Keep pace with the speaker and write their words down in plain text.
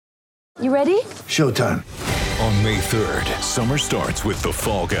You ready? Showtime. On May 3rd, summer starts with The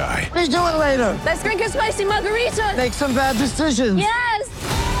Fall Guy. Let's do it later. Let's drink a spicy margarita. Make some bad decisions. Yes!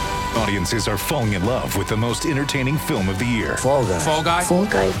 Audiences are falling in love with the most entertaining film of the year. Fall Guy. Fall Guy? Fall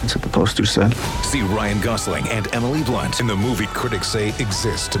Guy. That's what the poster said. See Ryan Gosling and Emily Blunt in the movie critics say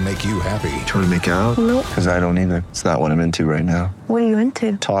exists to make you happy. Trying to make it out? Nope. Because I don't either. It's not what I'm into right now. What are you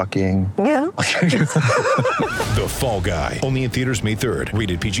into? Talking. Yeah. The Fall Guy. Only in theaters May 3rd.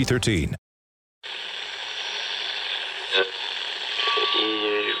 Rated PG-13.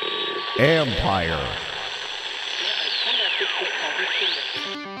 Empire.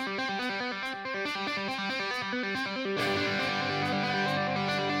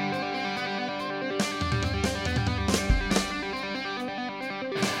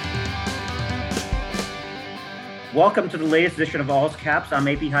 Welcome to the latest edition of All's Caps. I'm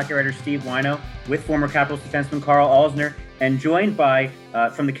AP hockey writer Steve Wino with former Capitals defenseman Carl Alsner, and joined by,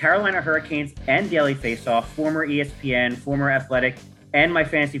 from the Carolina Hurricanes and Daily Faceoff, former ESPN, former Athletic, and my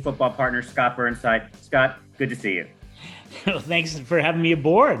fantasy football partner, Scott Burnside. Scott, good to see you. Thanks for having me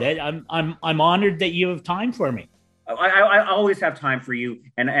aboard. I'm honored that you have time for me. I always have time for you,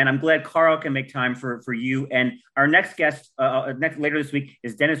 and I'm glad Carl can make time for you. And our next guest later this week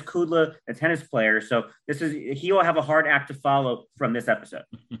is Denis Kudla, a tennis player. So he will have a hard act to follow from this episode.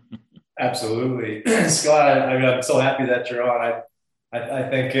 Absolutely, Scott. I'm so happy that you're on. I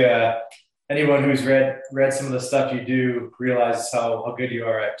think anyone who's read some of the stuff you do realizes how good you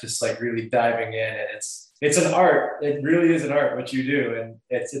are at just like really diving in, and it's an art. It really is an art what you do, and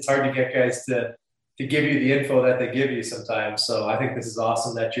it's hard to get guys to give you the info that they give you sometimes. So I think this is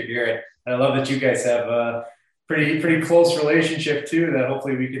awesome that you're here. And I love that you guys have a pretty close relationship too, that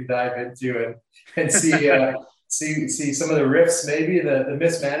hopefully we can dive into and see some of the rifts, maybe the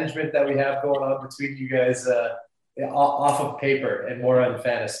mismanagement that we have going on between you guys off of paper and more on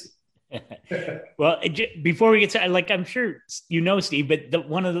fantasy. Well, before we get to, like, I'm sure you know, Steve, but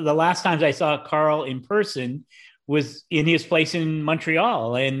one of the last times I saw Carl in person was in his place in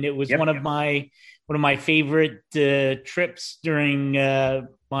Montreal. And it was one of my favorite trips during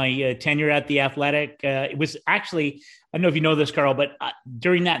my tenure at the Athletic. It was actually, I don't know if you know this, Carl, but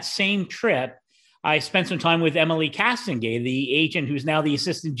during that same trip, I spent some time with Emily Castonguay, the agent who's now the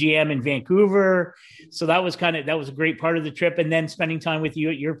assistant GM in Vancouver. So that was a great part of the trip. And then spending time with you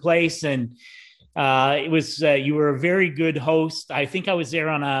at your place. And you were a very good host. I think I was there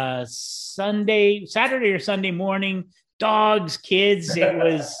on a Saturday or Sunday morning, dogs, kids.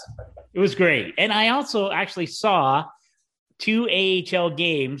 It was great. And I also actually saw 2 AHL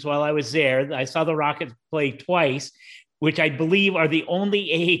games while I was there. I saw the Rockets play twice, which I believe are the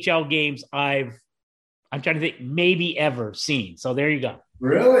only AHL games I'm trying to think, maybe ever seen. So there you go.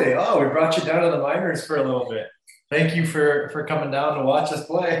 Really? Oh, we brought you down to the minors for a little bit. Thank you for coming down to watch us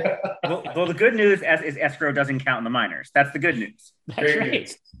play. well, the good news is escrow doesn't count in the minors. That's the good news. That's great right.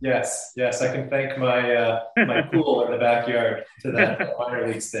 News. Yes. I can thank my my pool in the backyard to that minor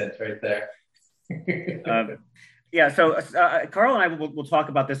league stint right there. So Carl and I will talk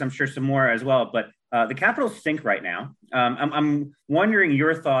about this, I'm sure, some more as well. But the Capitals stink right now. I'm wondering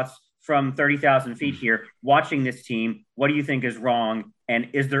your thoughts from 30,000 feet here, watching this team. What do you think is wrong, and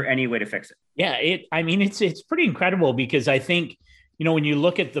is there any way to fix it? Yeah, it's pretty incredible, because I think, when you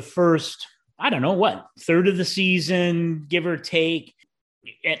look at the first, third of the season, give or take,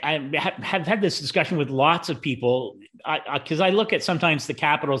 I have had this discussion with lots of people, because I look at sometimes the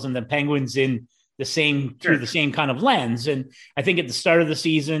Capitals and the Penguins in through the same kind of lens. And I think at the start of the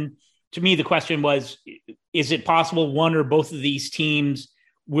season, to me, the question was, is it possible one or both of these teams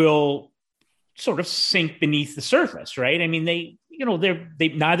will sort of sink beneath the surface, right? I mean, they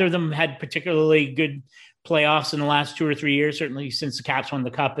neither of them had particularly good playoffs in the last 2 or 3 years. Certainly since the Caps won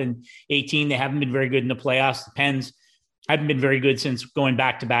the Cup in 2018, they haven't been very good in the playoffs. The Pens haven't been very good since going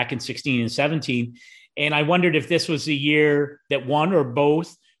back to back in 2016 and 2017. And I wondered if this was a year that one or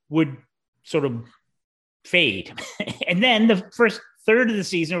both would sort of fade. And then the first third of the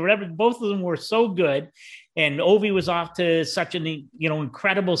season or whatever, both of them were so good. And Ovi was off to such an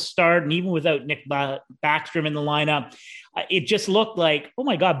incredible start. And even without Nick Backstrom in the lineup, it just looked like, oh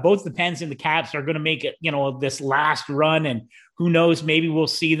my God, both the Pens and the Caps are going to make it, this last run. And who knows, maybe we'll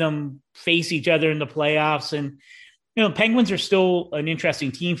see them face each other in the playoffs. And, Penguins are still an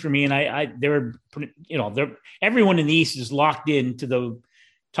interesting team for me. And they're everyone in the East is locked into the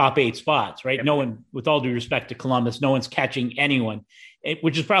top 8 spots, right? Yep. No one, with all due respect to Columbus, no one's catching anyone,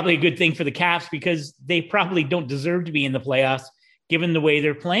 which is probably a good thing for the Caps, because they probably don't deserve to be in the playoffs given the way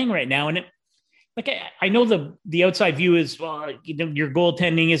they're playing right now. And I know the outside view is, your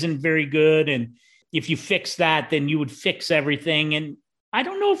goaltending isn't very good. And if you fix that, then you would fix everything. And I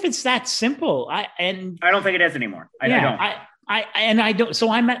don't know if it's that simple. I don't think it is anymore. I don't.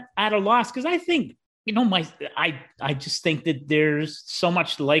 So I'm at a loss because I think, I just think that there's so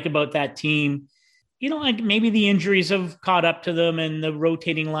much to like about that team. Like maybe the injuries have caught up to them and the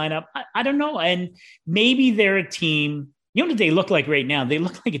rotating lineup. I don't know. And maybe they're a team, what they look like right now? They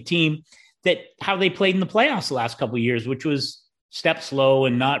look like a team that how they played in the playoffs the last couple of years, which was step slow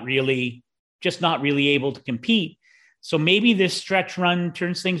and not really able to compete. So maybe this stretch run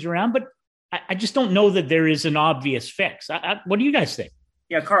turns things around, but I just don't know that there is an obvious fix. What do you guys think?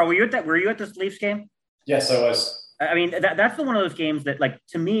 Yeah, Carl, were you at this Leafs game? Yes, I was. I mean, that's the one of those games that, like,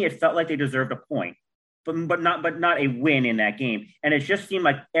 to me, it felt like they deserved a point, but not a win in that game. And it just seemed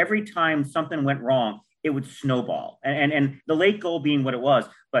like every time something went wrong, it would snowball. And the late goal being what it was,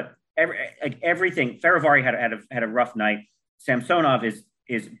 but everything. Faravari had a rough night. Samsonov is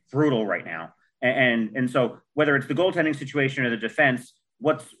brutal right now. And so whether it's the goaltending situation or the defense,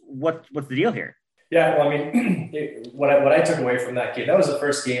 what's the deal here? Yeah, well, I mean, what I took away from that game, that was the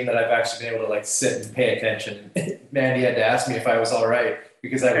first game that I've actually been able to like sit and pay attention. Mandy had to ask me if I was all right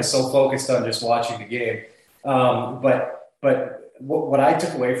because I was so focused on just watching the game. But what I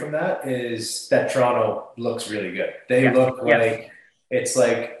took away from that is that Toronto looks really good. They look like it's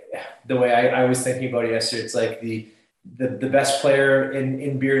like the way I was thinking about it yesterday. It's like the best player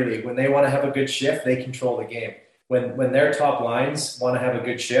in beer league. When they want to have a good shift, they control the game. When their top lines want to have a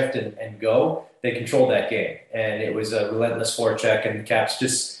good shift and go, they controlled that game. And it was a relentless forecheck, and the Caps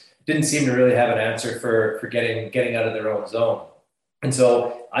just didn't seem to really have an answer for getting out of their own zone. And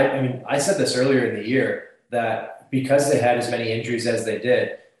so, I said this earlier in the year that because they had as many injuries as they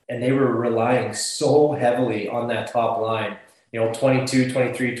did, and they were relying so heavily on that top line, 22,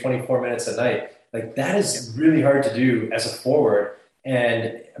 23, 24 minutes a night, like that is really hard to do as a forward.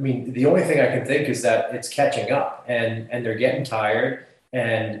 And I mean, the only thing I can think is that it's catching up and they're getting tired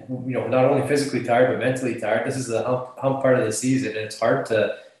and, not only physically tired, but mentally tired. This is the hump part of the season. And it's hard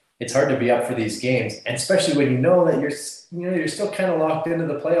to be up for these games. And especially when you know that you're still kind of locked into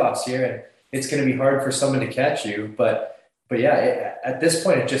the playoffs here and it's going to be hard for someone to catch you. But yeah, at this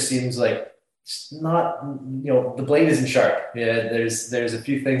point, it just seems like it's not, the blade isn't sharp. Yeah, there's a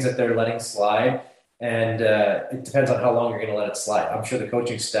few things that they're letting slide. And it depends on how long you're going to let it slide. I'm sure the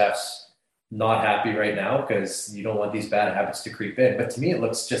coaching staff's not happy right now because you don't want these bad habits to creep in. But to me, it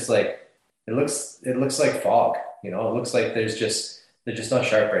looks just like it looks like fog. It looks like they're just not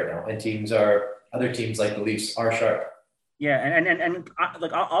sharp right now. And other teams like the Leafs are sharp. Yeah, and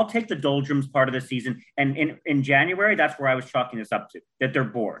I'll take the doldrums part of the season. And in January, that's where I was chalking this up to, that they're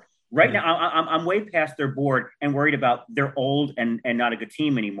bored. Right now, I'm way past their board and worried about they're old and not a good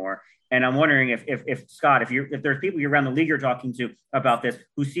team anymore. And I'm wondering if Scott, if there's people around the league you're talking to about this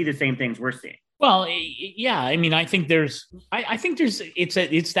who see the same things we're seeing. Well, yeah, I mean, I think it's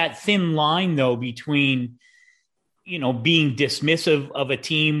that thin line though between, being dismissive of a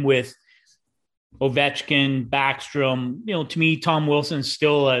team with Ovechkin, Backstrom. To me, Tom Wilson's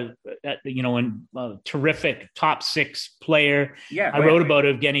still a terrific top six player. Yeah, I wrote about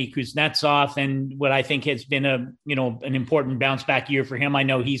Evgeny Kuznetsov and what I think has been an important bounce back year for him. I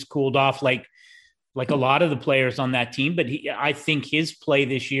know he's cooled off like a lot of the players on that team, but I think his play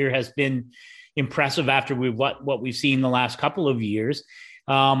this year has been impressive after what we've seen the last couple of years.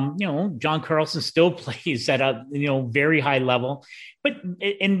 John Carlson still plays at a very high level, but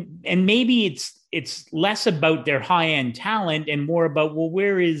and maybe it's less about their high end talent and more about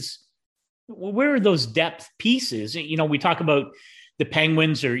where are those depth pieces? We talk about the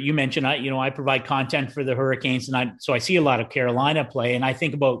Penguins, or you mentioned I provide content for the Hurricanes, and so I see a lot of Carolina play, and I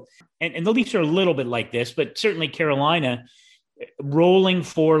think about and the Leafs are a little bit like this, but certainly Carolina rolling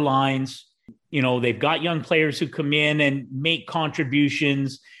four lines. They've got young players who come in and make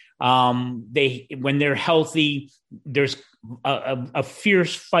contributions. When they're healthy, there's a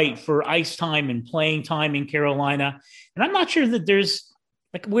fierce fight for ice time and playing time in Carolina. And I'm not sure that there's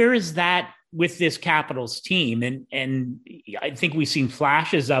where is that with this Capitals team? And I think we've seen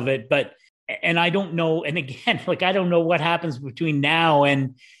flashes of it, and I don't know. And again, I don't know what happens between now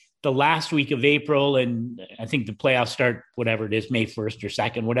and the last week of April, and I think the playoffs start, whatever it is, May 1st or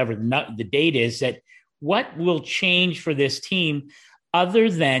 2nd, whatever the date is, that what will change for this team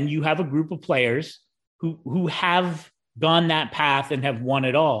other than you have a group of players who have gone that path and have won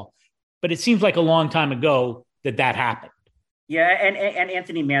it all. But it seems like a long time ago that happened. Yeah, and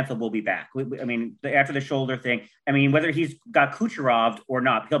Anthony Mantle will be back. I mean, after the shoulder thing, whether he's got Kucherov or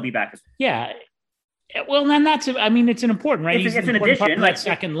not, he'll be back. Yeah. Well, then it's an important, right? It's an addition. Part of that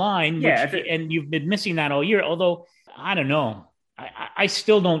second line, and you've been missing that all year. Although I don't know, I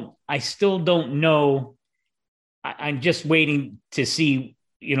still don't know I'm just waiting to see,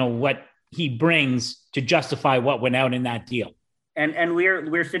 what he brings to justify what went out in that deal. And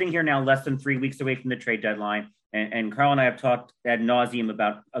we're sitting here now less than 3 weeks away from the trade deadline. And Carl and I have talked ad nauseum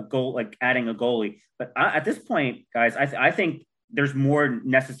about a goal, like adding a goalie. But at this point, guys, I think there's more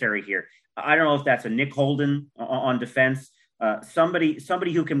necessary here. I don't know if that's a Nick Holden on defense,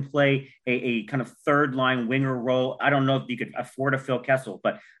 somebody who can play a kind of third line winger role. I don't know if you could afford a Phil Kessel,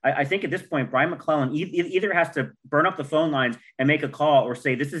 but I think at this point, Brian MacLellan either has to burn up the phone lines and make a call or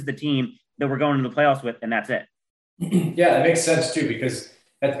say, this is the team that we're going into the playoffs with, and that's it. Yeah, that makes sense too, because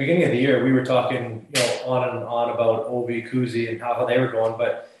at the beginning of the year, we were talking, on and on about Ovi, Kuzi, and how they were going,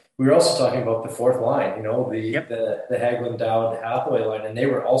 but we were also talking about the fourth line, the Hagelin, Dowd, Hathaway line, and they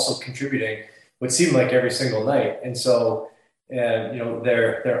were also contributing what seemed like every single night. And so,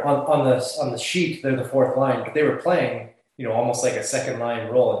 they're on the sheet, they're the fourth line, but they were playing, almost like a second line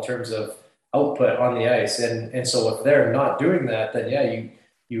role in terms of output on the ice. And so if they're not doing that, then yeah,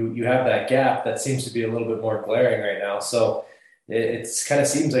 you have that gap that seems to be a little bit more glaring right now. So it kind of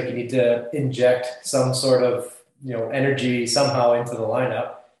seems like you need to inject some sort of, energy somehow into the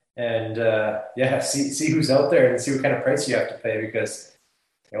lineup and see who's out there and see what kind of price you have to pay, because,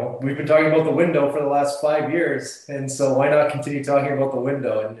 we've been talking about the window for the last 5 years. And so why not continue talking about the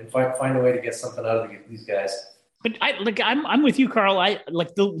window and find a way to get something out of these guys? But I'm with you, Carl.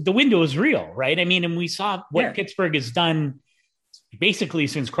 The window is real, right? I mean, and we saw what Pittsburgh has done basically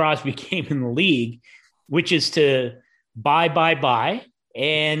since Crosby came in the league, which is to buy.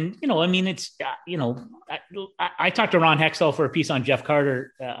 And, it's, I talked to Ron Hextall for a piece on Jeff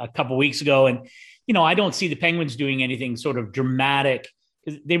Carter a couple of weeks ago. And, I don't see the Penguins doing anything sort of dramatic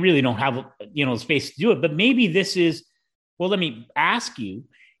because they really don't have, space to do it. But maybe this is, well, let me ask you,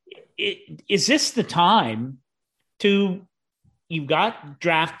 is this the time you've got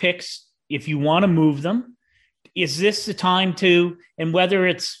draft picks if you want to move them? Is this the time and whether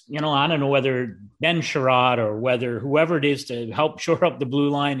it's, I don't know whether Ben Sherrod or whether whoever it is to help shore up the blue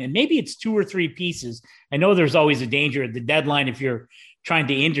line, and maybe it's 2 or 3 pieces. I know there's always a danger at the deadline if you're trying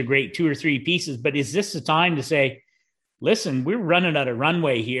to integrate 2 or 3 pieces, but is this the time to say, listen, we're running out of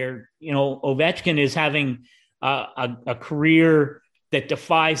runway here. Ovechkin is having a career that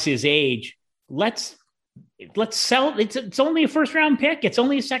defies his age. Let's sell. It's only a first round pick. It's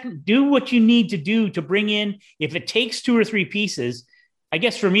only a second. Do what you need to do to bring in, if it takes 2 or 3 pieces. I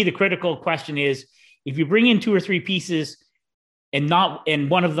guess for me, the critical question is if you bring in 2 or 3 pieces and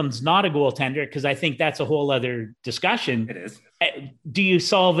one of them's not a goaltender, because I think that's a whole other discussion. It is. Do you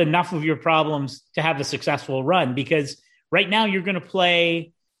solve enough of your problems to have a successful run? Because right now you're going to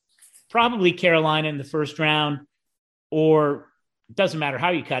play probably Carolina in the first round, or it doesn't matter how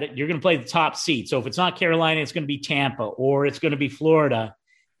you cut it, you're going to play the top seed. So if it's not Carolina, it's going to be Tampa or it's going to be Florida.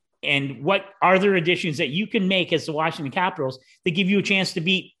 And what are there additions that you can make as the Washington Capitals that give you a chance to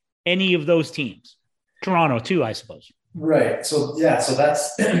beat any of those teams? Toronto too, I suppose. Right. So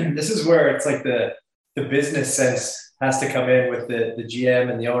that's, this is where it's like the business sense has to come in with the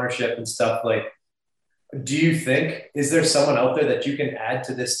GM and the ownership and stuff. Like, do you think, is there someone out there that you can add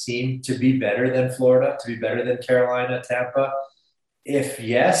to this team to be better than Florida, to be better than Carolina, Tampa? If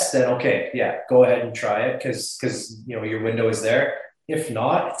yes, then okay, yeah, go ahead and try it because your window is there. If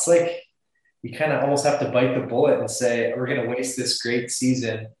not, it's like you kind of almost have to bite the bullet and say we're going to waste this great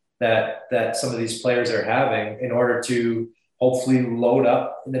season that some of these players are having in order to hopefully load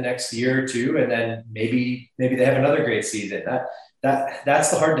up in the next year or two, and then maybe they have another great season.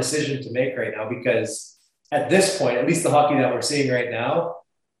 That's the hard decision to make right now, because at this point, at least the hockey that we're seeing right now,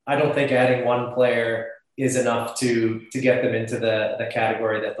 I don't think adding one player is enough to get them into the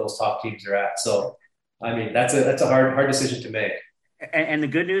category that those top teams are at. So, I mean, that's a hard decision to make. And the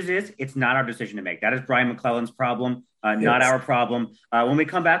good news is it's not our decision to make. That is Brian MacLellan's problem, not our problem. When we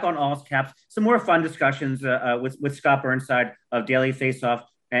come back on All's Caps, some more fun discussions with Scott Burnside of Daily Faceoff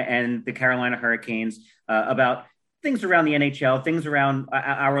and the Carolina Hurricanes about things around the NHL, things around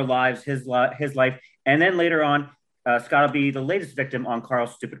our lives, his life. And then later on, Scott will be the latest victim on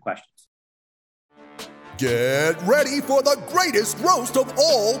Carl's Stupid Questions. Get ready for the greatest roast of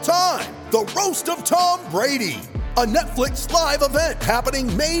all time, the Roast of Tom Brady, a Netflix live event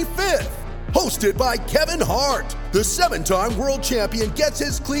happening May 5th. Hosted by Kevin Hart, the 7-time world champion gets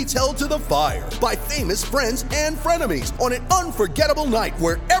his cleats held to the fire by famous friends and frenemies on an unforgettable night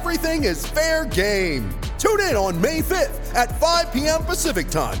where everything is fair game. Tune in on May 5th at 5 p.m. Pacific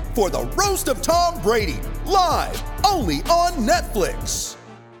time for the Roast of Tom Brady, live only on Netflix.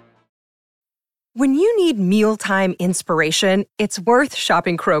 When you need mealtime inspiration, it's worth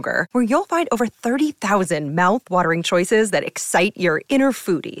shopping Kroger, where you'll find over 30,000 mouth-watering choices that excite your inner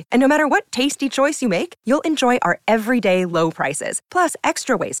foodie. And no matter what tasty choice you make, you'll enjoy our everyday low prices, plus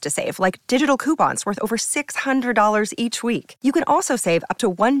extra ways to save, like digital coupons worth over $600 each week. You can also save up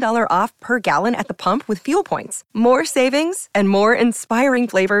to $1 off per gallon at the pump with fuel points. More savings and more inspiring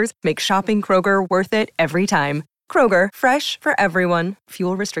flavors make shopping Kroger worth it every time. Kroger, fresh for everyone.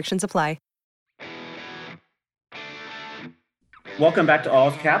 Fuel restrictions apply. Welcome back to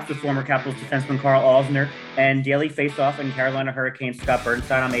All's Caps with former Capitals defenseman Carl Alsner and Daily Faceoff and Carolina Hurricanes Scott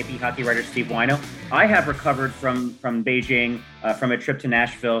Bernstein. I'm AP hockey writer Steve Wino. I have recovered from Beijing, from a trip to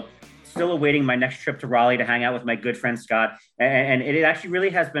Nashville, still awaiting my next trip to Raleigh to hang out with my good friend Scott. And it actually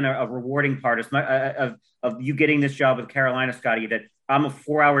really has been a rewarding part of you getting this job with Carolina, Scotty, that I'm a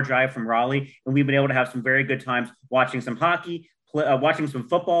 4-hour drive from Raleigh, and we've been able to have some very good times watching some hockey, watching some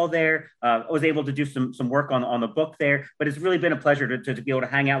football there. I was able to do some work on the book there, but it's really been a pleasure to be able to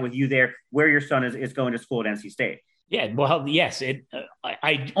hang out with you there where your son is going to school at NC State. Yeah, well, yes.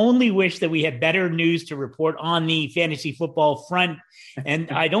 I only wish that we had better news to report on the fantasy football front. And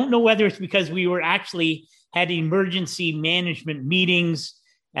I don't know whether it's because we were actually had emergency management meetings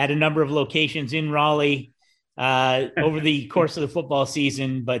at a number of locations in Raleigh over the course of the football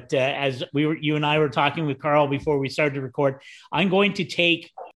season. But as you and I were talking with Carl before we started to record, I'm going to take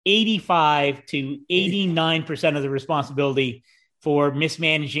 85 to 89% of the responsibility for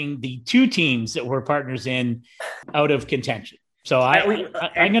mismanaging the two teams that we're partners in out of contention. So I'm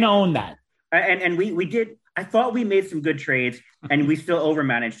going to own that. And we did. I thought we made some good trades, and we still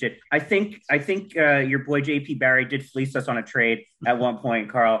overmanaged it. I think your boy JP Barry did fleece us on a trade at one point,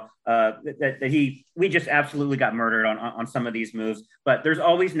 Carl. We just absolutely got murdered on some of these moves. But there's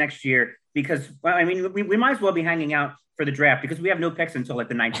always next year because we might as well be hanging out for the draft because we have no picks until like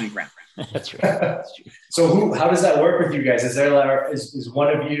the 19th round. That's right. That's true. So how does that work with you guys? Is one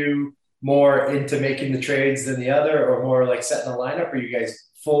of you more into making the trades than the other, or more like setting the lineup? Are you guys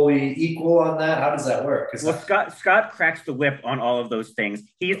fully equal on that? How does that work? Well, Scott cracks the whip on all of those things.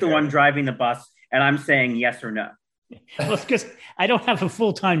 He's the one driving the bus, and I'm saying yes or no. Well, it's because I don't have a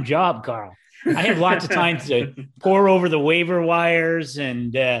full-time job, Carl. I have lots of time to pour over the waiver wires,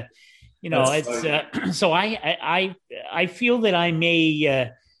 and so I feel that I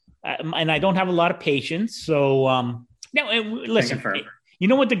may, and I don't have a lot of patience. So listen, you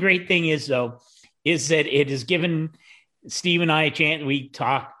know what the great thing is though, is that it has given Steve and I a chance. We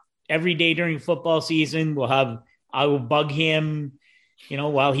talk every day during football season. I will bug him,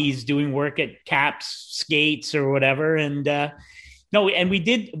 while he's doing work at Caps Skates or whatever. And we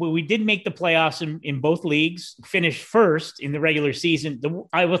did make the playoffs in both leagues, finished first in the regular season.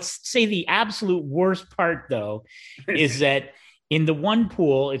 I will say the absolute worst part though, is that in the one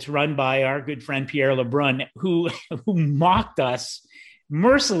pool, it's run by our good friend Pierre LeBrun, who mocked us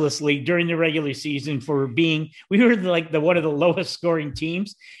mercilessly during the regular season for we were like one of the lowest scoring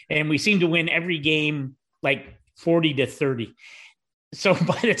teams, and we seemed to win every game like 40-30. So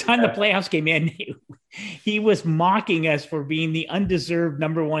by the time the playoffs came in, he was mocking us for being the undeserved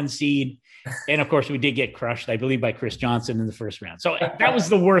number one seed. And of course we did get crushed, I believe, by Chris Johnson in the first round. So that was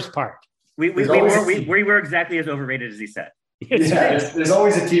the worst part. We were exactly as overrated as he said. Yeah, there's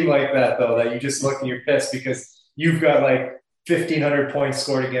always a team like that though, that you just look and you're pissed because you've got like 1,500 points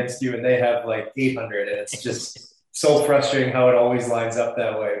scored against you and they have like 800, and it's just so frustrating how it always lines up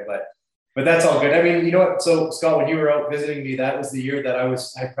that way. But that's all good. I mean, you know what? So Scott, when you were out visiting me, that was the year that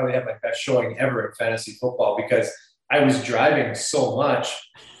I probably had my best showing ever in fantasy football, because I was driving so much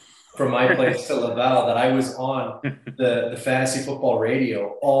from my place to Laval that I was on the fantasy football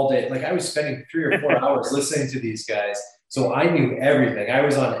radio all day. Like I was spending 3 or 4 hours listening to these guys. So I knew everything. I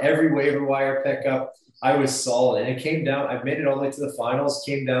was on every waiver wire pickup. I was solid. And it came down, I made it all the way to the finals,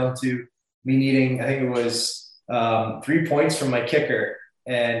 came down to me needing, I think it was 3 points from my kicker.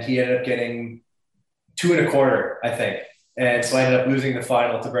 And he ended up getting 2 1/4, I think. And so I ended up losing the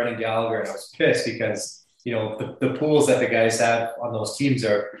final to Brendan Gallagher. And I was pissed because, the pools that the guys have on those teams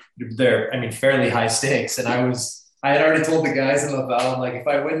they're fairly high stakes. And I had already told the guys in Laval, I'm like, if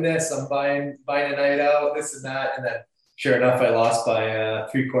I win this, I'm buying a night out, this and that. And then sure enough, I lost by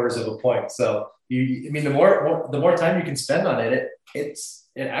 3/4 of a point. So the more time you can spend on it, it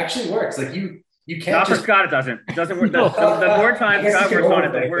actually works. Like you can't. Not for Scott, it doesn't. It doesn't work. The more time Scott works on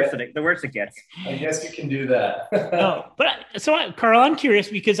it, the worse it gets. I guess you can do that. No, but Carl, I'm curious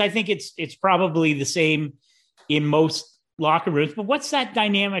because I think it's probably the same in most locker rooms. But what's that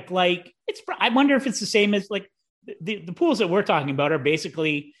dynamic like? I wonder if it's the same as like the pools that we're talking about are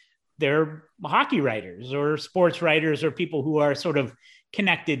basically they're hockey writers or sports writers or people who are sort of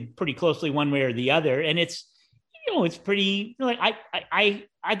connected pretty closely one way or the other. And it's, it's pretty like,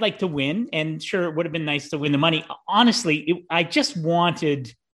 I'd like to win, and sure, it would have been nice to win the money. Honestly, I just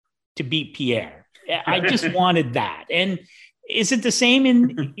wanted to beat Pierre. I just wanted that. And is it the same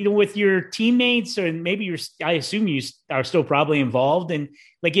in, with your teammates, or maybe I assume you are still probably involved, and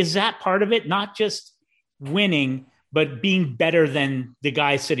like, is that part of it? Not just winning, but being better than the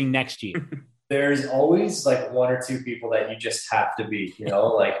guy sitting next to you. There's always like one or two people that you just have to beat,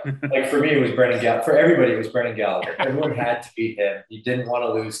 like for me, it was Brendan Gallagher. For everybody, it was Brendan Gallagher. Everyone had to beat him. You didn't want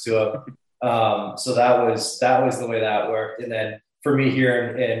to lose to him. So that was the way that worked. And then for me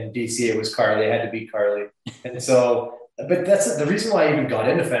here in DC, it was Carly. I had to beat Carly. And so, but that's the reason why I even got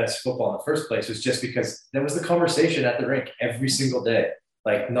into fantasy football in the first place, was just because there was the conversation at the rink every single day,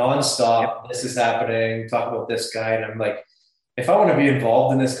 like nonstop. This is happening. Talk about this guy. And I'm like, if I want to be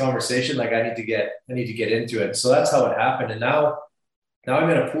involved in this conversation, like I need to get into it. So that's how it happened. And now I'm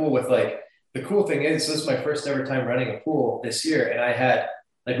in a pool with, like, the cool thing is, so this is my first ever time running a pool this year.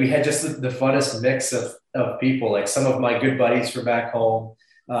 And we had just the funnest mix of people, like some of my good buddies from back home,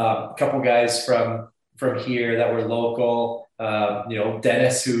 a couple guys from here that were local,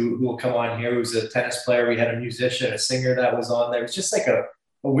 Dennis, who will come on here, who's a tennis player. We had a musician, a singer that was on there. It was just like a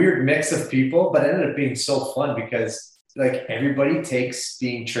weird mix of people, but it ended up being so fun because, like, everybody takes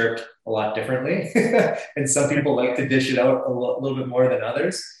being chirped a lot differently. And some people like to dish it out a little bit more than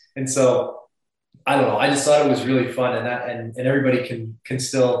others. And so, I don't know, I just thought it was really fun, and everybody can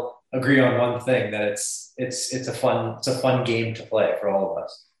still agree on one thing, that it's a fun game to play for all of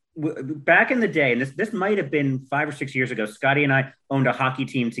us. Back in the day, and this might have been 5 or 6 years ago, Scotty and I owned a hockey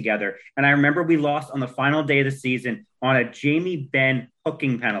team together. And I remember we lost on the final day of the season on a Jamie Benn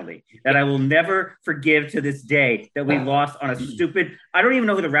hooking penalty that I will never forgive to this day, that we lost on a stupid, I don't even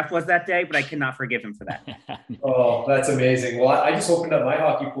know who the ref was that day, but I cannot forgive him for that. Oh, that's amazing. Well, I just opened up my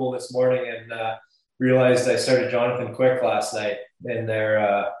hockey pool this morning and realized I started Jonathan Quick last night, and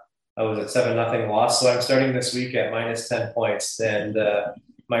I was at 7-0 loss. So I'm starting this week at minus 10 points. And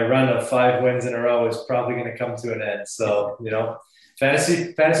my run of 5 wins in a row is probably going to come to an end. So,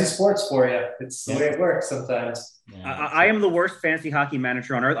 fantasy sports for you. It's the way it works sometimes. Yeah, I am the worst fantasy hockey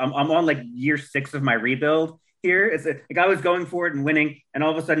manager on earth. I'm on like year 6 of my rebuild here. It's like I was going for it and winning, and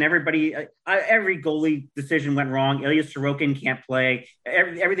all of a sudden every goalie decision went wrong. Ilya Sorokin can't play.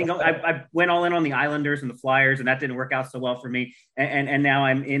 Everything. I went all in on the Islanders and the Flyers, and that didn't work out so well for me. And now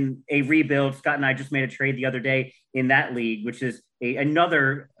I'm in a rebuild. Scott and I just made a trade the other day in that league, which is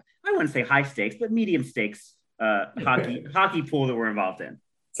another, I wouldn't say high stakes, but medium stakes hockey pool that we're involved in.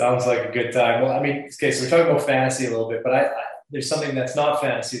 Sounds like a good time. Well, I mean, okay, so we're talking about fantasy a little bit, but I there's something that's not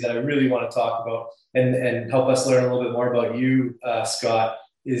fantasy that I really want to talk about and help us learn a little bit more about you, Scott,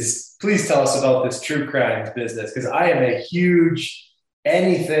 is please tell us about this true crime business. Because I am a huge,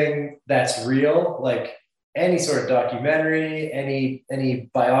 anything that's real, like any sort of documentary, any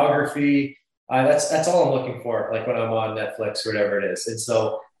biography, that's all I'm looking for, like when I'm on Netflix or whatever it is. And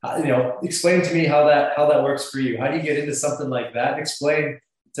so, explain to me how that works for you. How do you get into something like that? Explain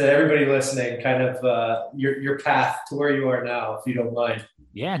to everybody listening kind of your path to where you are now, if you don't mind.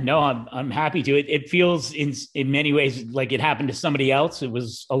 Yeah, no, I'm happy to. It feels in many ways like it happened to somebody else. It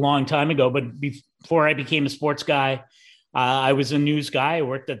was a long time ago, but before I became a sports guy, I was a news guy. I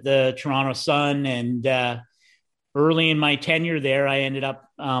worked at the Toronto Sun, and early in my tenure there, I ended up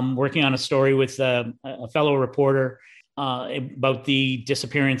working on a story with a fellow reporter about the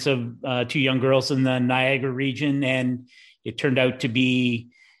disappearance of 2 young girls in the Niagara region. And it turned out to be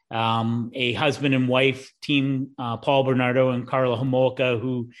a husband and wife team, Paul Bernardo and Carla Homolka,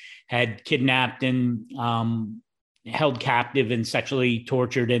 who had kidnapped and held captive and sexually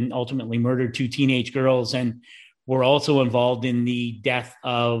tortured and ultimately murdered 2 teenage girls, and were also involved in the death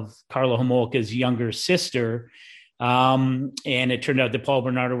of Carla Homolka's younger sister. And it turned out that Paul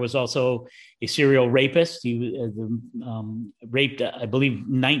Bernardo was also a serial rapist. He raped, I believe,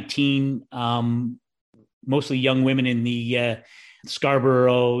 19 mostly young women in the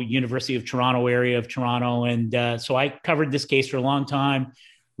Scarborough, University of Toronto area of Toronto. And so I covered this case for a long time,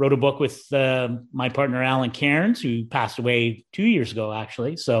 wrote a book with my partner, Alan Cairns, who passed away 2 years ago,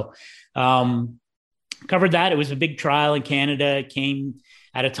 actually. So covered that. It was a big trial in Canada. It came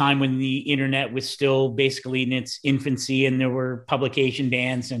at a time when the internet was still basically in its infancy, and there were publication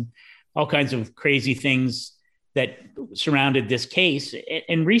bans and all kinds of crazy things that surrounded this case.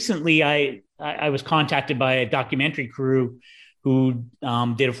 And recently I was contacted by a documentary crew who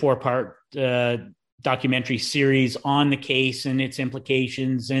did a 4-part documentary series on the case and its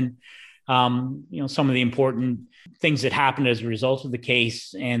implications. And some of the important things that happened as a result of the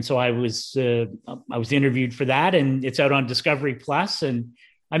case. And so I was interviewed for that, and it's out on Discovery Plus. And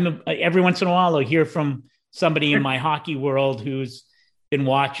every once in a while I'll hear from somebody in my hockey world who's been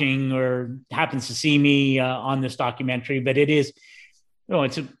watching or happens to see me on this documentary. But it is,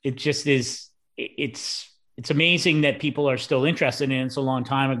 it's amazing that people are still interested in it. It's a long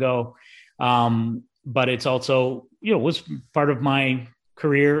time ago. But it's also, was part of my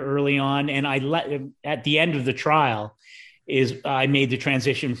career early on. And at the end of the trial I made the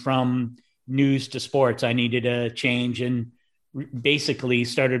transition from news to sports. I needed a change and basically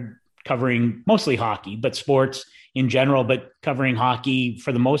started covering mostly hockey, but sports in general, but covering hockey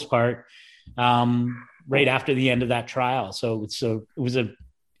for the most part, right after the end of that trial. So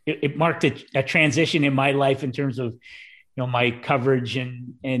it marked a transition in my life in terms of, my coverage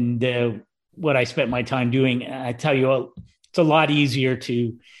and what I spent my time doing. I tell you, it's a lot easier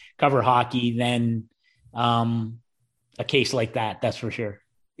to cover hockey than a case like that. That's for sure.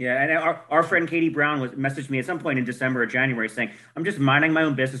 Yeah, and our friend Katie Brown messaged me at some point in December or January saying, I'm just minding my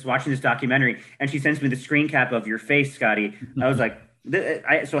own business watching this documentary, and she sends me the screen cap of your face, Scotty. I was like,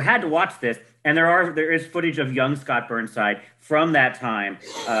 so I had to watch this, and there is footage of young Scott Burnside from that time.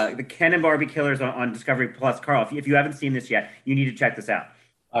 The Ken and Barbie Killers on Discovery Plus. Carl, if you haven't seen this yet, you need to check this out.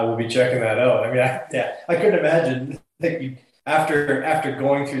 I will be checking that out. I mean, I couldn't imagine after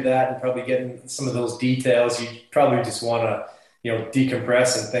going through that and probably getting some of those details, you probably just want to,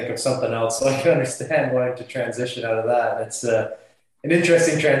 decompress and think of something else. So I can understand wanting to transition out of that. It's an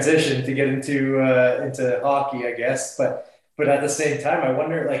interesting transition to get into hockey, I guess. But at the same time, I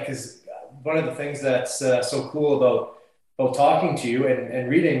wonder, because one of the things that's so cool about talking to you and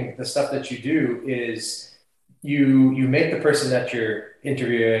reading the stuff that you do is you make the person that you're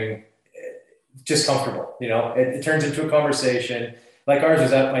interviewing just comfortable. It turns into a conversation like ours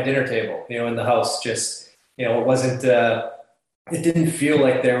was at my dinner table, in the house. Just, it wasn't, it didn't feel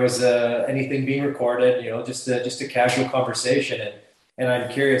like there was anything being recorded, just a casual conversation. And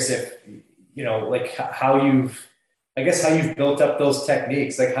I'm curious if, how you've built up those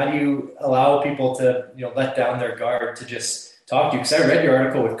techniques. Like, how do you allow people to, let down their guard to just talk to you? Because I read your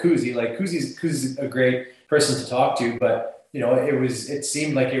article with Kuzi. Like, Kuzi's a great person to talk to, but, it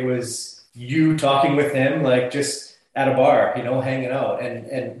seemed like it was you talking with him, like just at a bar, hanging out.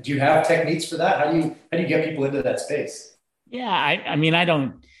 And do you have techniques for that? How do you get people into that space? Yeah, I mean, I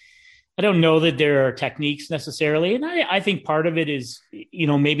don't know that there are techniques necessarily. And I think part of it is,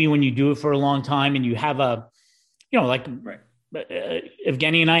 maybe when you do it for a long time and you have right.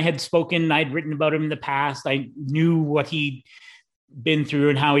 Evgeny and I had spoken, I'd written about him in the past. I knew what he'd been through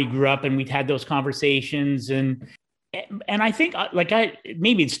and how he grew up, and we'd had those conversations. And I think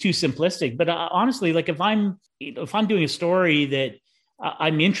maybe it's too simplistic, but honestly, if I'm doing a story that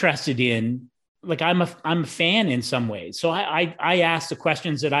I'm interested in, I'm a fan in some ways. So I ask the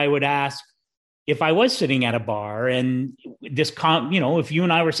questions that I would ask if I was sitting at a bar, and this, if you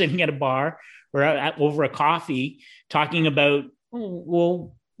and I were sitting at a bar or over a coffee talking about,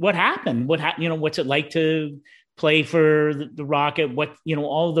 well, what happened? What's it like to play for the Rocket?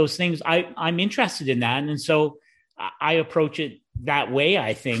 All of those things. I'm interested in that. And so I approach it that way,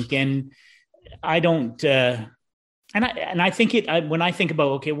 I think. And I don't, and I think when I think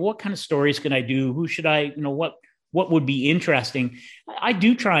about, okay, well, what kind of stories can I do? Who should I, what would be interesting? I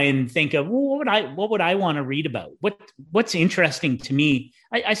do try and think of, well, what would I want to read about? What's interesting to me?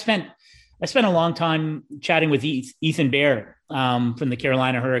 I spent a long time chatting with Ethan Bear from the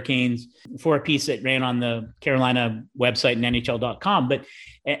Carolina Hurricanes for a piece that ran on the Carolina website and NHL.com.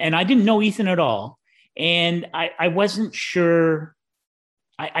 And I didn't know Ethan at all. And I wasn't sure.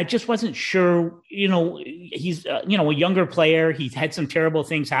 I just wasn't sure, he's, a younger player. He's had some terrible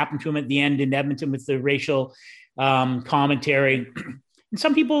things happen to him at the end in Edmonton with the racial commentary. And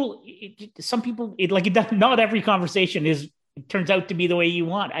some people, not every conversation turns out to be the way you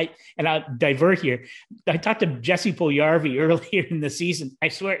want. I'll divert here. I talked to Jesse Puljujarvi earlier in the season. I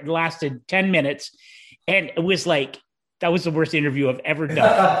swear it lasted 10 minutes. And it was that was the worst interview I've ever done.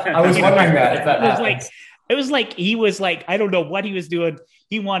 I was wondering that if that happens. It was he was I don't know what he was doing.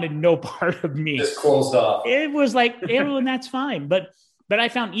 He wanted no part of me. Just closed off. It was and that's fine. But I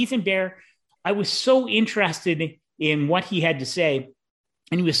found Ethan Bear, I was so interested in what he had to say.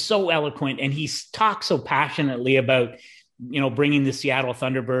 And he was so eloquent, and he talked so passionately about, bringing the Seattle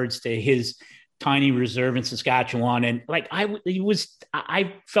Thunderbirds to his tiny reserve in Saskatchewan. And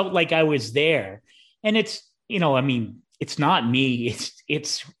I felt like I was there. And it's, it's not me.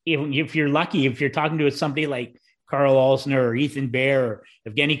 It's if you're lucky, if you're talking to somebody like Karl Alzner or Ethan Bear or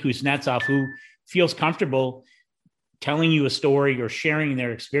Evgeny Kuznetsov, who feels comfortable telling you a story or sharing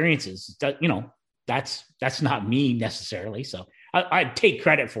their experiences. You know, that's not me necessarily. So I take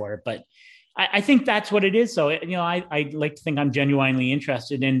credit for it, but I think that's what it is. So, you know, I like to think I'm genuinely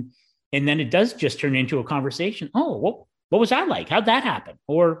interested in, and then it does just turn into a conversation. Oh, what was that like? How'd that happen?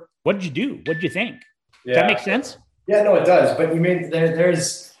 Or what did you do? What did you think? Yeah. Does that make sense? Yeah, no, it does. But you mean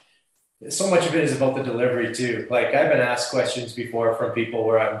there's so much of it is about the delivery too. Like I've been asked questions before from people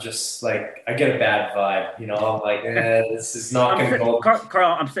where I'm just like, I get a bad vibe, you know, I'm like, this is not going to go.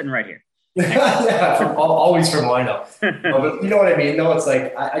 Carl, I'm sitting right here. Yeah, always from Wino. But you know what I mean? No, it's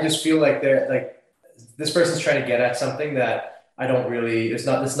like, I just feel like they're like, this person's trying to get at something that I don't really, it's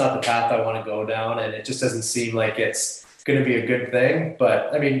not the path I want to go down. And it just doesn't seem like it's going to be a good thing.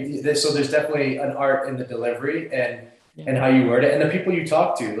 But I mean, so there's definitely an art in the delivery and how you word it. And the people you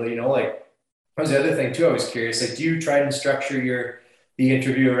talk to, you know, like that was the other thing too. I was curious, like, do you try and structure the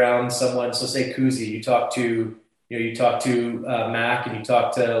interview around someone? So say Kuzi, you talk to Mac and you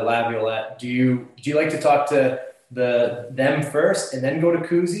talk to Laviolette. Do you like to talk to them first and then go to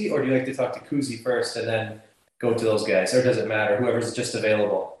Kuzi, or do you like to talk to Kuzi first and then go to those guys, or does it matter? Whoever's just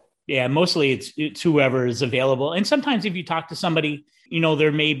available. Yeah, mostly it's whoever is available. And sometimes if you talk to somebody, you know,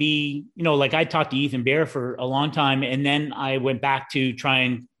 there may be, you know, like I talked to Ethan Bear for a long time, and then I went back to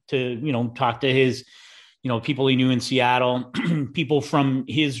trying to, you know, talk to his, you know, people he knew in Seattle, people from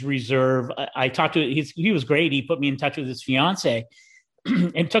his reserve. I talked to he was great. He put me in touch with his fiance.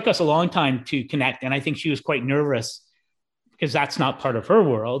 It took us a long time to connect. And I think she was quite nervous because that's not part of her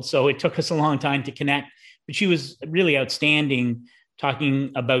world. So it took us a long time to connect, but she was really outstanding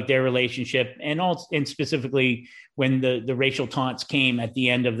talking about their relationship, and specifically when the racial taunts came at the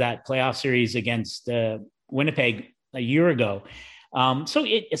end of that playoff series against Winnipeg a year ago. So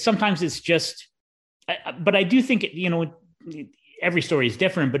sometimes it's just, but I do think, you know, every story is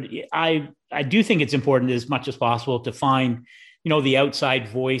different, but I do think it's important as much as possible to find, you know, the outside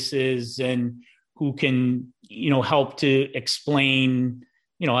voices and who can, you know, help to explain.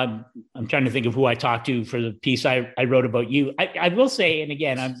 You know, I'm trying to think of who I talked to for the piece I wrote about you. I will say, and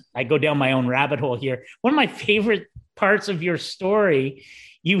again, I go down my own rabbit hole here. One of my favorite parts of your story,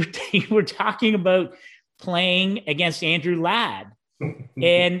 you were talking about playing against Andrew Ladd,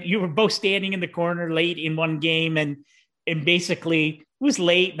 and you were both standing in the corner late in one game, and basically it was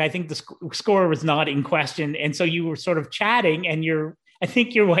late, and I think the score was not in question, and so you were sort of chatting, and I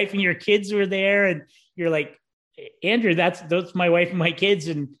think your wife and your kids were there, and you're like, Andrew, that's my wife and my kids.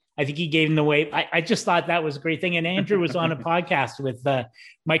 And I think he gave him the wave. I just thought that was a great thing. And Andrew was on a podcast with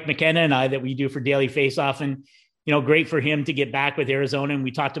Mike McKenna and I that we do for Daily Faceoff, and, you know, great for him to get back with Arizona. And we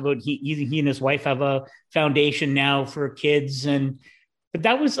talked about he and his wife have a foundation now for kids. But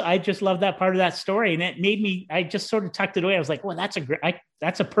I just love that part of that story. And it made me, I just sort of tucked it away. I was like, well,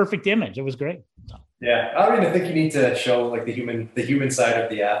 that's a perfect image. It was great. So. Yeah. I mean, I think you need to show like the human side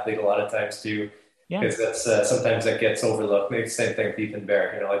of the athlete a lot of times too. Because that's sometimes that gets overlooked. Maybe the same thing with Ethan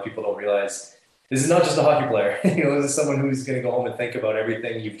Bear. You know, like people don't realize this is not just a hockey player. You know, this is someone who's going to go home and think about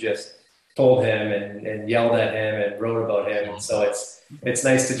everything you've just told him and yelled at him and wrote about him. And so it's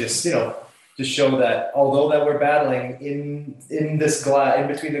nice to just, you know, just show that although that we're battling in this glass, in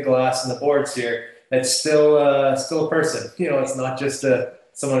between the glass and the boards here, it's still a person. You know, it's not just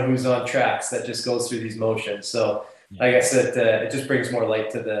someone who's on tracks that just goes through these motions. So I guess that it just brings more light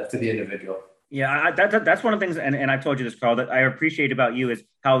to the individual. Yeah, that's one of the things, and I've told you this, Carl, that I appreciate about you is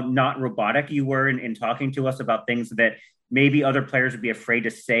how not robotic you were in talking to us about things that maybe other players would be afraid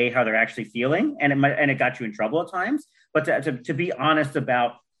to say how they're actually feeling, and it got you in trouble at times. But to be honest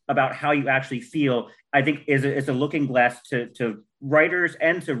about how you actually feel, I think is a looking glass to writers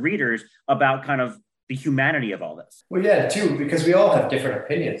and to readers about kind of the humanity of all this. Well, yeah, too, because we all have different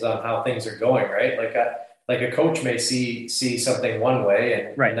opinions on how things are going, right? Like a coach may see something one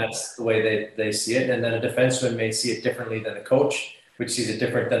way, and that's the way they see it. And then a defenseman may see it differently than a coach, which sees it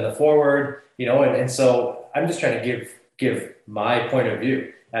different than the forward, you know? And so I'm just trying to give my point of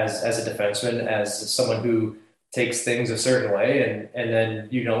view as a defenseman, as someone who takes things a certain way. And then,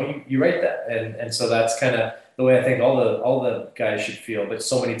 you know, you write that. And so that's kind of the way I think all the guys should feel. But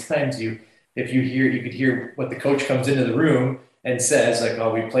so many times you could hear what the coach comes into the room and says, like,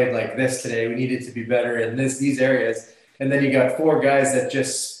 oh, we played like this today, we needed to be better in these areas. And then you got four guys that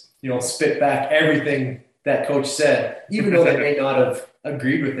just, you know, spit back everything that coach said, even though they may not have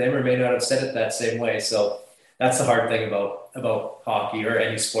agreed with him or may not have said it that same way. So that's the hard thing about hockey or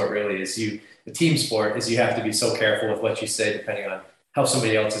any sport really, is the team sport, is you have to be so careful with what you say depending on how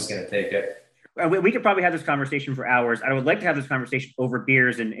somebody else is going to take it. We could probably have this conversation for hours. I would like to have this conversation over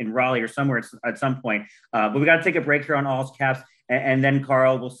beers in Raleigh or somewhere at some point. But we got to take a break here on All's Caps. And then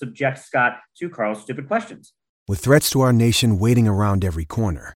Carl will subject Scott to Carl's stupid questions. With threats to our nation waiting around every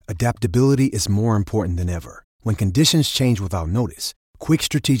corner, adaptability is more important than ever. When conditions change without notice, quick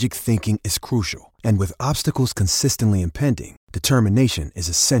strategic thinking is crucial. And with obstacles consistently impending, determination is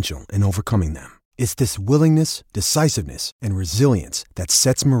essential in overcoming them. It's this willingness, decisiveness, and resilience that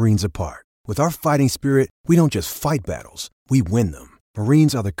sets Marines apart. With our fighting spirit, we don't just fight battles, we win them.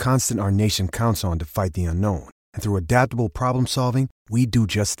 Marines are the constant our nation counts on to fight the unknown. And through adaptable problem solving, we do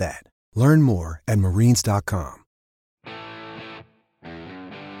just that. Learn more at marines.com.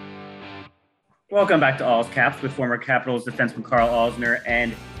 Welcome back to All's Caps with former Capitals defenseman Carl Alzner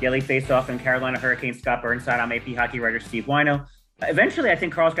and daily faceoff and Carolina Hurricanes Scott Burnside. I'm AP hockey writer Steve Wino. Eventually, I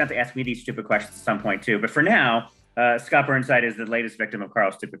think Carl's going to have to ask me these stupid questions at some point too. But for now, Scott Burnside is the latest victim of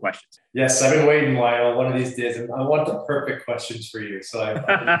Carl's stupid questions. Yes, I've been waiting, Wino, one of these days. And I want the perfect questions for you. So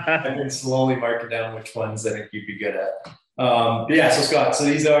I've been slowly marking down which ones I think you'd be good at. So Scott, so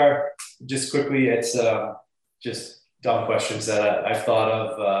these are just quickly, it's just dumb questions that I've thought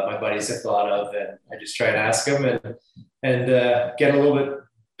of, my buddies have thought of, and I just try and ask them and get a little bit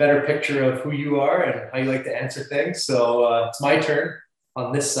better picture of who you are and how you like to answer things. So it's my turn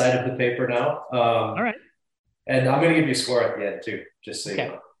on this side of the paper now. All right. And I'm going to give you a score at the end too, just so okay. you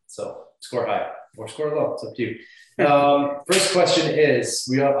know. So score high or score low, it's up to you. First question is,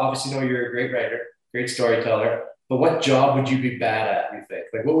 we obviously know you're a great writer, great storyteller, but what job would you be bad at, you think?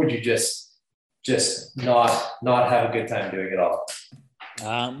 Like, what would you just not have a good time doing at all?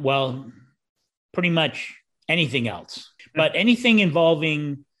 Well, pretty much anything else, but anything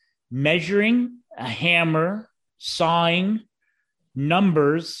involving measuring, a hammer, sawing,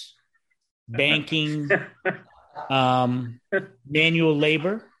 numbers, banking, manual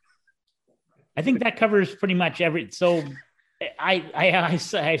labor. I think that covers pretty much every. So I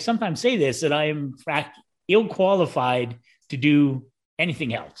sometimes say this, that I am in fact ill qualified to do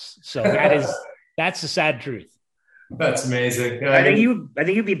anything else. So that's the sad truth. That's amazing. I think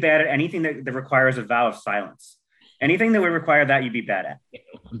you'd be bad at anything that requires a vow of silence. Anything that would require that, you'd be bad at.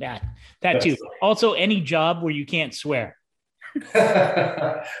 That too. Also, any job where you can't swear.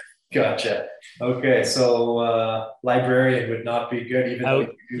 Gotcha. Okay, so librarian would not be good, even though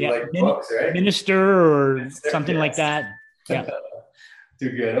you do like books, right? Minister or something like that. Yeah. Too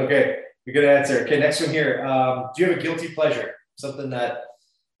good. Okay, good answer. Okay, next one here. Do you have a guilty pleasure? Something that,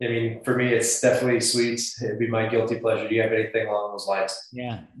 I mean, for me, it's definitely sweets. It'd be my guilty pleasure. Do you have anything along those lines?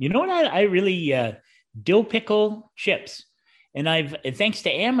 Yeah. You know what? I really, dill pickle chips. And thanks to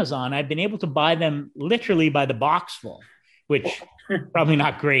Amazon, I've been able to buy them literally by the box full, which probably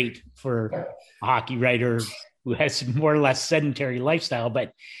not great for a hockey writer who has more or less sedentary lifestyle,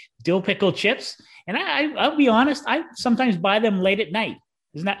 but dill pickle chips. And I'll be honest, I sometimes buy them late at night.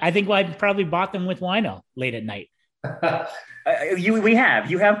 I think I probably bought them with Wino late at night.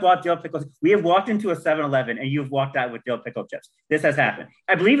 You have bought dill pickles. We have walked into a 7-Eleven and you've walked out with dill pickle chips. This has happened.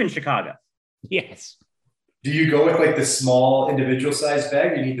 I believe in Chicago. Yes. Do you go with like the small individual size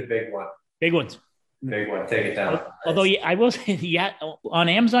bag? Or you need the big one. Big ones. Big one. Take it down. Although I will say, on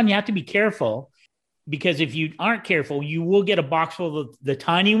Amazon you have to be careful, because if you aren't careful, you will get a box full of the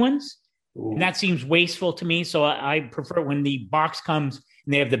tiny ones. Ooh. And that seems wasteful to me. So I prefer when the box comes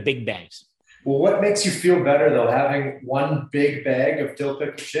and they have the big bags. Well, what makes you feel better though, having one big bag of dill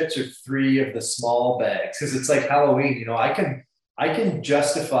pickle chips or 3 of the small bags? Because it's like Halloween, you know, I can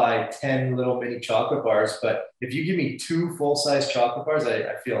justify 10 little mini chocolate bars, but if you give me 2 full-size chocolate bars,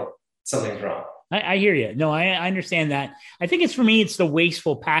 I feel something's wrong. I hear you. No, I understand that. I think it's, for me, it's the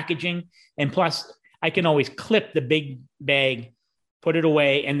wasteful packaging. And plus, I can always clip the big bag, put it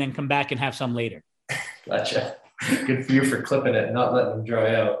away, and then come back and have some later. Gotcha. Good for you for clipping it and not letting them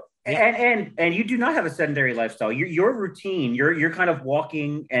dry out. And you do not have a sedentary lifestyle. Your routine, your kind of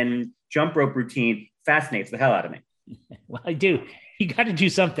walking and jump rope routine fascinates the hell out of me. Well, I do. You got to do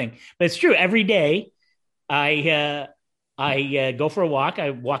something. But it's true. Every day, I go for a walk. I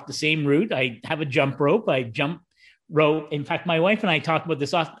walk the same route. I have a jump rope. I jump rope. In fact, my wife and I talk about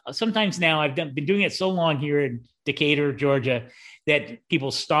this sometimes now. I've been doing it so long here in Decatur, Georgia, that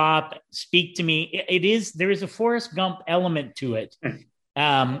people stop, speak to me. There is a Forrest Gump element to it.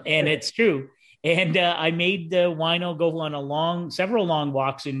 And it's true. And I made Wino go on several long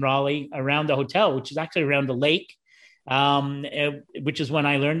walks in Raleigh around the hotel, which is actually around the lake, which is when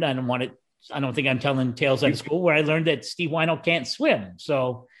I learned, I don't think I'm telling tales out of school, where I learned that Steve Wino can't swim.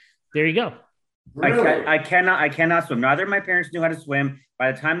 So there you go. Really? I cannot swim. Neither of my parents knew how to swim.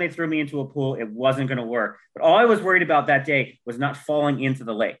 By the time they threw me into a pool, it wasn't going to work. But all I was worried about that day was not falling into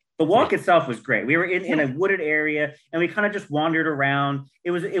the lake. The walk itself was great. We were in a wooded area and we kind of just wandered around. It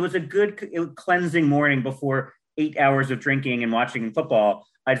was a good cleansing morning before 8 hours of drinking and watching football,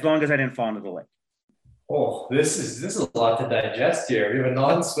 as long as I didn't fall into the lake. Oh, this is a lot to digest here. We have a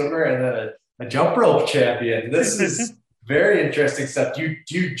non-swimmer and then a jump rope champion. This is very interesting stuff. Do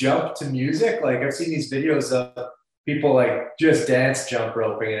you jump to music? Like I've seen these videos of people like just dance jump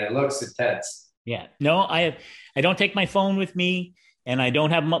roping and it looks intense. Yeah, no, I don't take my phone with me, and I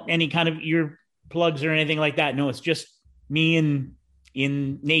don't have any kind of ear plugs or anything like that. No, it's just me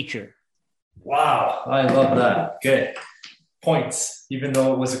in nature. Wow, I love that. Good points, even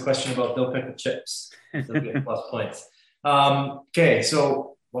though it was a question about dill pickle chips. So good, plus points. Okay,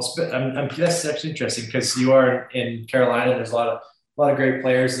 so that's actually interesting because you are in Carolina. There's a lot of great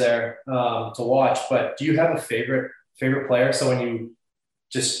players there to watch. But do you have a favorite player? So when you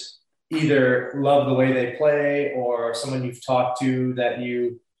just either love the way they play, or someone you've talked to that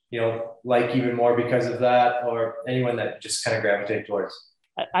you like even more because of that, or anyone that just kind of gravitate towards?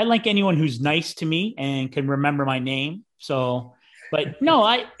 I like anyone who's nice to me and can remember my name. So, but no,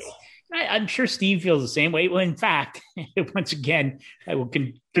 I'm sure Steve feels the same way. Well, in fact, once again, I will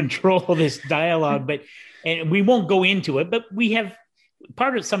control this dialogue, and we won't go into it, but we have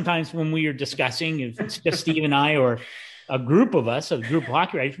part of sometimes when we are discussing, if it's just Steve and I or a group of us, a group of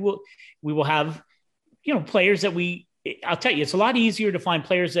hockey writers, we will have, players that I'll tell you, it's a lot easier to find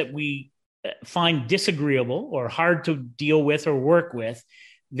players that we find disagreeable or hard to deal with or work with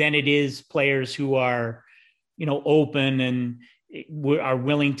than it is players who are, open and are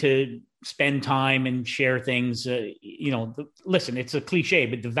willing to spend time and share things. Listen, it's a cliche,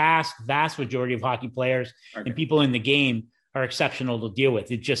 but the vast majority of hockey players and people in the game are exceptional to deal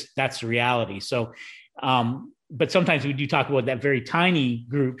with. That's the reality. So, but sometimes we do talk about that very tiny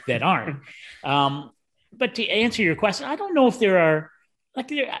group that aren't. But to answer your question, I don't know if there are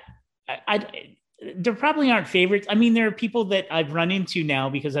there probably aren't favorites. I mean, there are people that I've run into now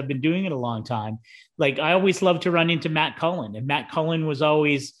because I've been doing it a long time. Like I always love to run into Matt Cullen, and Matt Cullen was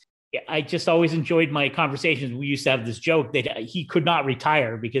I just always enjoyed my conversations. We used to have this joke that he could not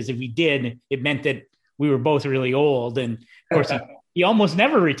retire because if he did, it meant that we were both really old. And of course, he almost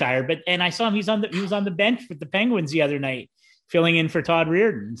never retired. And I saw him; he was on the bench with the Penguins the other night, filling in for Todd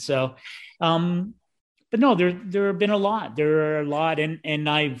Reardon. So, but no, there have been a lot. There are a lot, and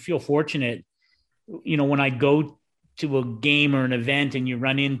I feel fortunate. When I go to a game or an event, and you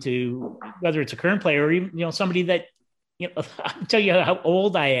run into whether it's a current player or even somebody that I'll tell you how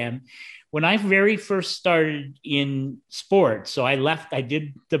old I am. When I very first started in sports, so I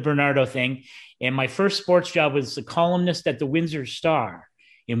did the Bernardo thing, and my first sports job was a columnist at the Windsor Star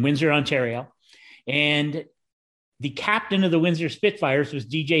in Windsor, Ontario. And the captain of the Windsor Spitfires was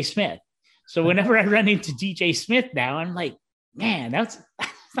DJ Smith. So whenever I run into DJ Smith now, I'm like, man, that's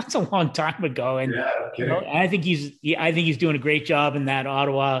a long time ago. And I think he's doing a great job in that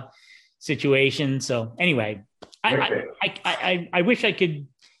Ottawa situation. So anyway, I wish I could,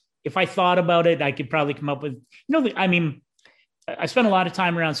 if I thought about it, I could probably come up with, I spent a lot of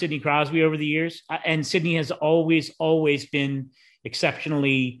time around Sidney Crosby over the years, and Sidney has always been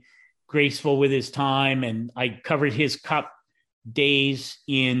exceptionally graceful with his time. And I covered his Cup days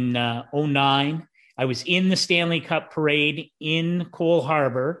in 2009. I was in the Stanley Cup parade in Cole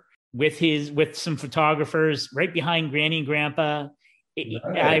Harbor with some photographers right behind Granny and Grandpa.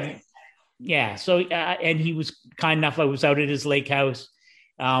 Nice. And he was kind enough. I was out at his lake house.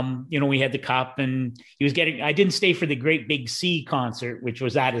 We had the cup, and he was I didn't stay for the Great Big Sea concert, which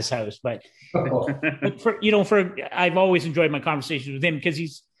was at his house, but I've always enjoyed my conversations with him because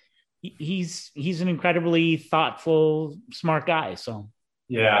he's an incredibly thoughtful, smart guy. So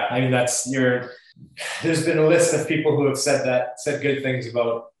yeah, I mean there's been a list of people who have said good things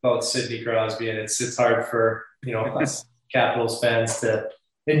about Sidney Crosby, and it's hard for us Capitals fans to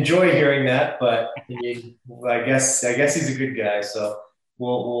enjoy hearing that, but I guess he's a good guy, so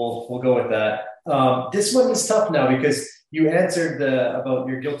we'll go with that. This one is tough now because you answered about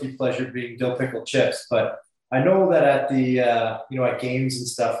your guilty pleasure being dill pickle chips, but I know that at the at games and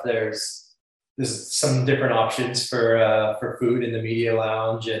stuff, there's some different options for food in the media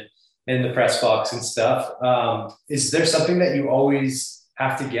lounge and in the press box and stuff. Is there something that you always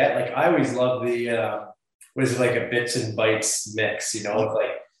have to get? Like I always love the was like a bits and bites mix, with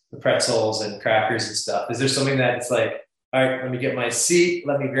like the pretzels and crackers and stuff. Is there something that's like, all right, let me get my seat,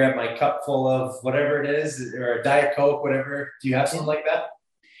 let me grab my cup full of whatever it is, or a Diet Coke, whatever. Do you have something like that?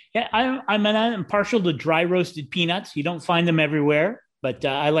 Yeah, I'm partial to dry roasted peanuts. You don't find them everywhere, but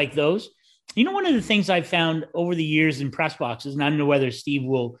I like those. One of the things I've found over the years in press boxes, and I don't know whether Steve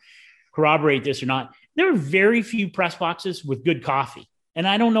will corroborate this or not, there are very few press boxes with good coffee. And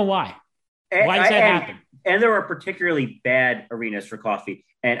I don't know why. Why does that happen? And there are particularly bad arenas for coffee.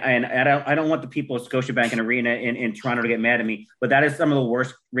 And I don't want the people at Scotiabank Arena in Toronto to get mad at me, but that is some of the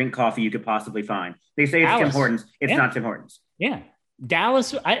worst rink coffee you could possibly find. They say it's Tim Hortons. It's not Tim Hortons. Yeah.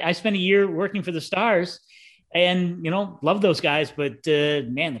 Dallas, I spent a year working for the Stars and, love those guys. But,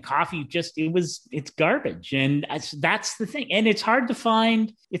 man, the coffee it's garbage. And that's the thing. And it's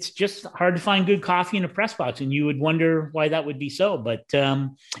just hard to find good coffee in a press box. And you would wonder why that would be so. But,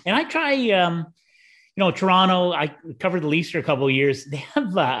 and I try, Toronto, I covered the Leafs for a couple of years. They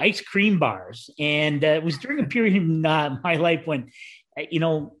have ice cream bars. And it was during a period in my life when,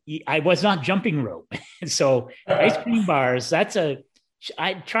 I was not jumping rope. So ice cream bars,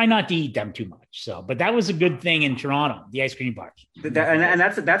 I try not to eat them too much. So, but that was a good thing in Toronto, the ice cream bars. And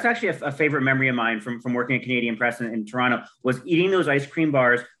that's actually a favorite memory of mine from working at Canadian Press in Toronto, was eating those ice cream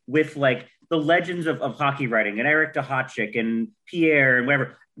bars with like the legends of hockey writing and Eric Duhatschek and Pierre and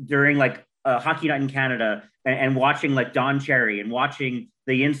whatever during like Hockey Night in Canada and watching like Don Cherry and watching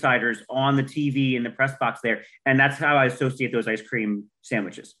the insiders on the TV in the press box there. And that's how I associate those ice cream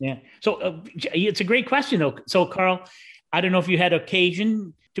sandwiches. Yeah. So it's a great question though. So Carl, I don't know if you had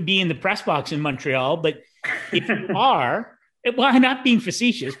occasion to be in the press box in Montreal, but if you are, well, I'm not being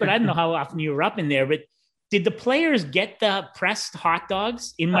facetious, but I don't know how often you were up in there, but did the players get the pressed hot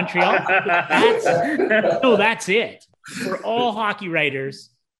dogs in Montreal? That's it. For all hockey writers,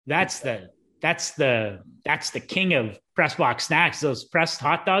 that's the king of press box snacks, those pressed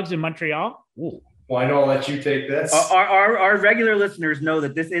hot dogs in Montreal. Ooh. Well, I know I'll let you take this. Our regular listeners know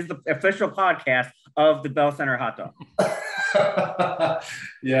that this is the official podcast of the Bell Center hot dog.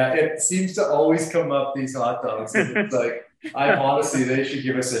 Yeah, it seems to always come up, these hot dogs. It's like, honestly, they should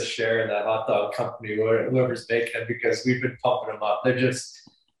give us a share in that hot dog company, whoever's making them, because we've been pumping them up. They're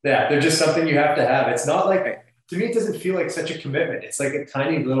just something you have to have. It's not like, to me, it doesn't feel like such a commitment. It's like a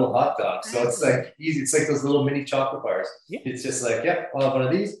tiny little hot dog. So it's like easy. It's like those little mini chocolate bars. Yeah. It's just like, I'll have one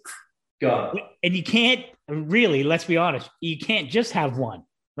of these, gone. And you can't really, let's be honest, you can't just have one,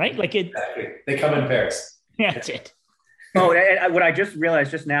 right? Like exactly. They come in pairs. Yeah, that's it. Oh, and what I just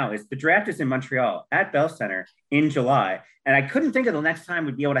realized just now is the draft is in Montreal at Bell Center in July. And I couldn't think of the next time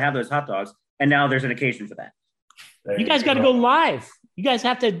we'd be able to have those hot dogs. And now there's an occasion for that. You guys got to go live. You guys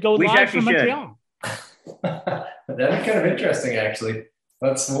have to go live from Montreal. That'd be kind of interesting, actually.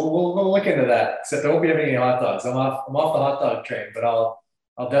 We'll look into that. Except there won't be any hot dogs. I'm off the hot dog train, but I'll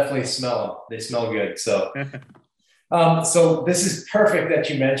definitely smell them. They smell good. So, so this is perfect that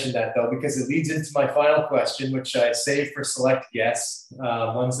you mentioned that, though, because it leads into my final question, which I save for select guests,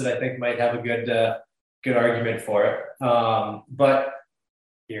 ones that I think might have a good argument for it. But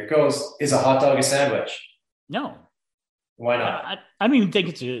here it goes: is a hot dog a sandwich? No. Why not? I don't even think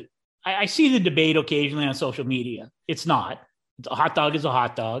it's I see the debate occasionally on social media. It's not. A hot dog is a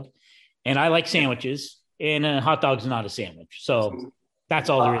hot dog, and I like sandwiches, and a hot dog is not a sandwich. So that's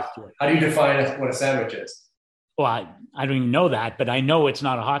all there is to it. How do you define what a sandwich is? Well, I don't even know that, but I know it's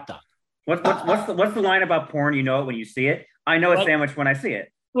not a hot dog. What's the line about porn? You know it when you see it. I know a sandwich when I see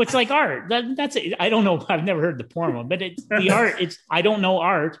it. Well, it's like art. That's it. I don't know. I've never heard the porn one, but it's the art. I don't know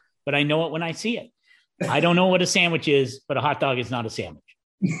art, but I know it when I see it. I don't know what a sandwich is, but a hot dog is not a sandwich.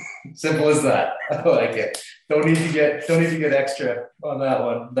 Simple as that. I like it. Don't need to get extra on that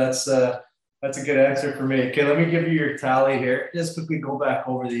one. That's a good answer for me. Okay, let me give you your tally here. Just quickly go back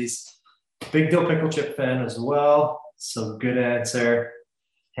over these. Big Dill Pickle Chip fan as well. So good answer.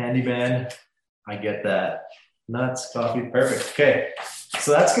 Handyman. I get that. Nuts, coffee, perfect. Okay,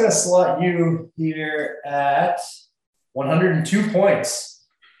 so that's going to slot you here at 102 points,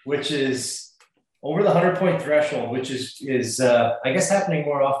 which is over the 100-point threshold, which is I guess happening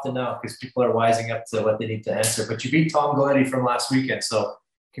more often now because people are wising up to what they need to answer. But you beat Tom Galletti from last weekend, so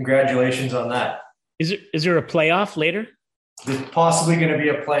congratulations on that. Is there a playoff later? There's possibly going to be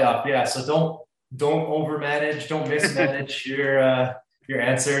a playoff, yeah. So don't overmanage, don't mismanage your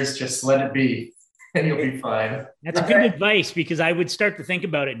answers. Just let it be, and you'll be fine. That's good advice because I would start to think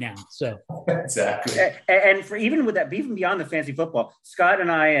about it now. So exactly. And for even with that, even beyond the fantasy football, Scott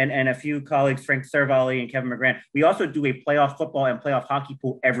and I and a few colleagues, Frank Cervalli and Kevin McGran, we also do a playoff football and playoff hockey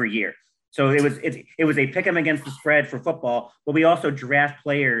pool every year. So it was a pick 'em against the spread for football, but we also draft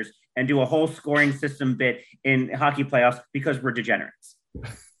players and do a whole scoring system bit in hockey playoffs because we're degenerates. You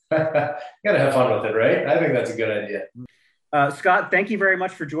gotta have fun with it, right? I think that's a good idea. Scott, thank you very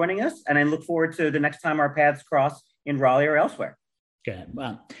much for joining us, and I look forward to the next time our paths cross in Raleigh or elsewhere. Okay,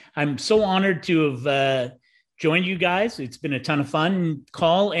 well, I'm so honored to have joined you guys. It's been a ton of fun.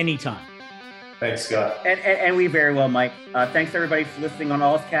 Call anytime. Thanks, Scott. And we very well might. Thanks, everybody, for listening on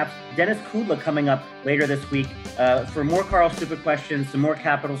All Caps. Dennis Kudla coming up later this week for more Carl Stupid questions, some more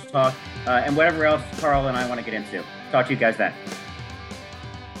Capitals talk, and whatever else Carl and I want to get into. Talk to you guys then.